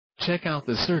Check out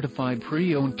the certified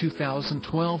pre-owned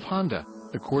 2012 Honda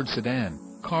Accord sedan.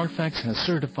 Carfax has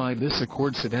certified this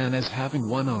Accord sedan as having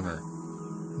one owner.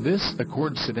 This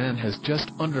Accord sedan has just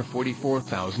under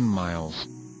 44,000 miles.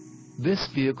 This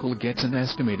vehicle gets an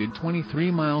estimated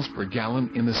 23 miles per gallon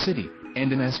in the city,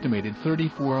 and an estimated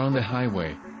 34 on the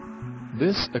highway.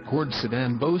 This Accord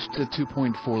sedan boasts a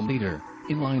 2.4-liter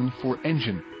inline-4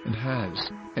 engine, and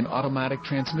has an automatic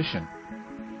transmission.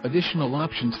 Additional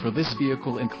options for this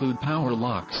vehicle include power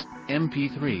locks,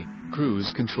 MP3,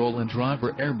 cruise control and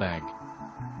driver airbag.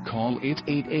 Call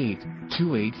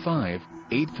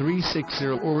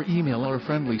 888-285-8360 or email our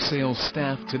friendly sales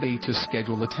staff today to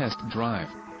schedule a test drive.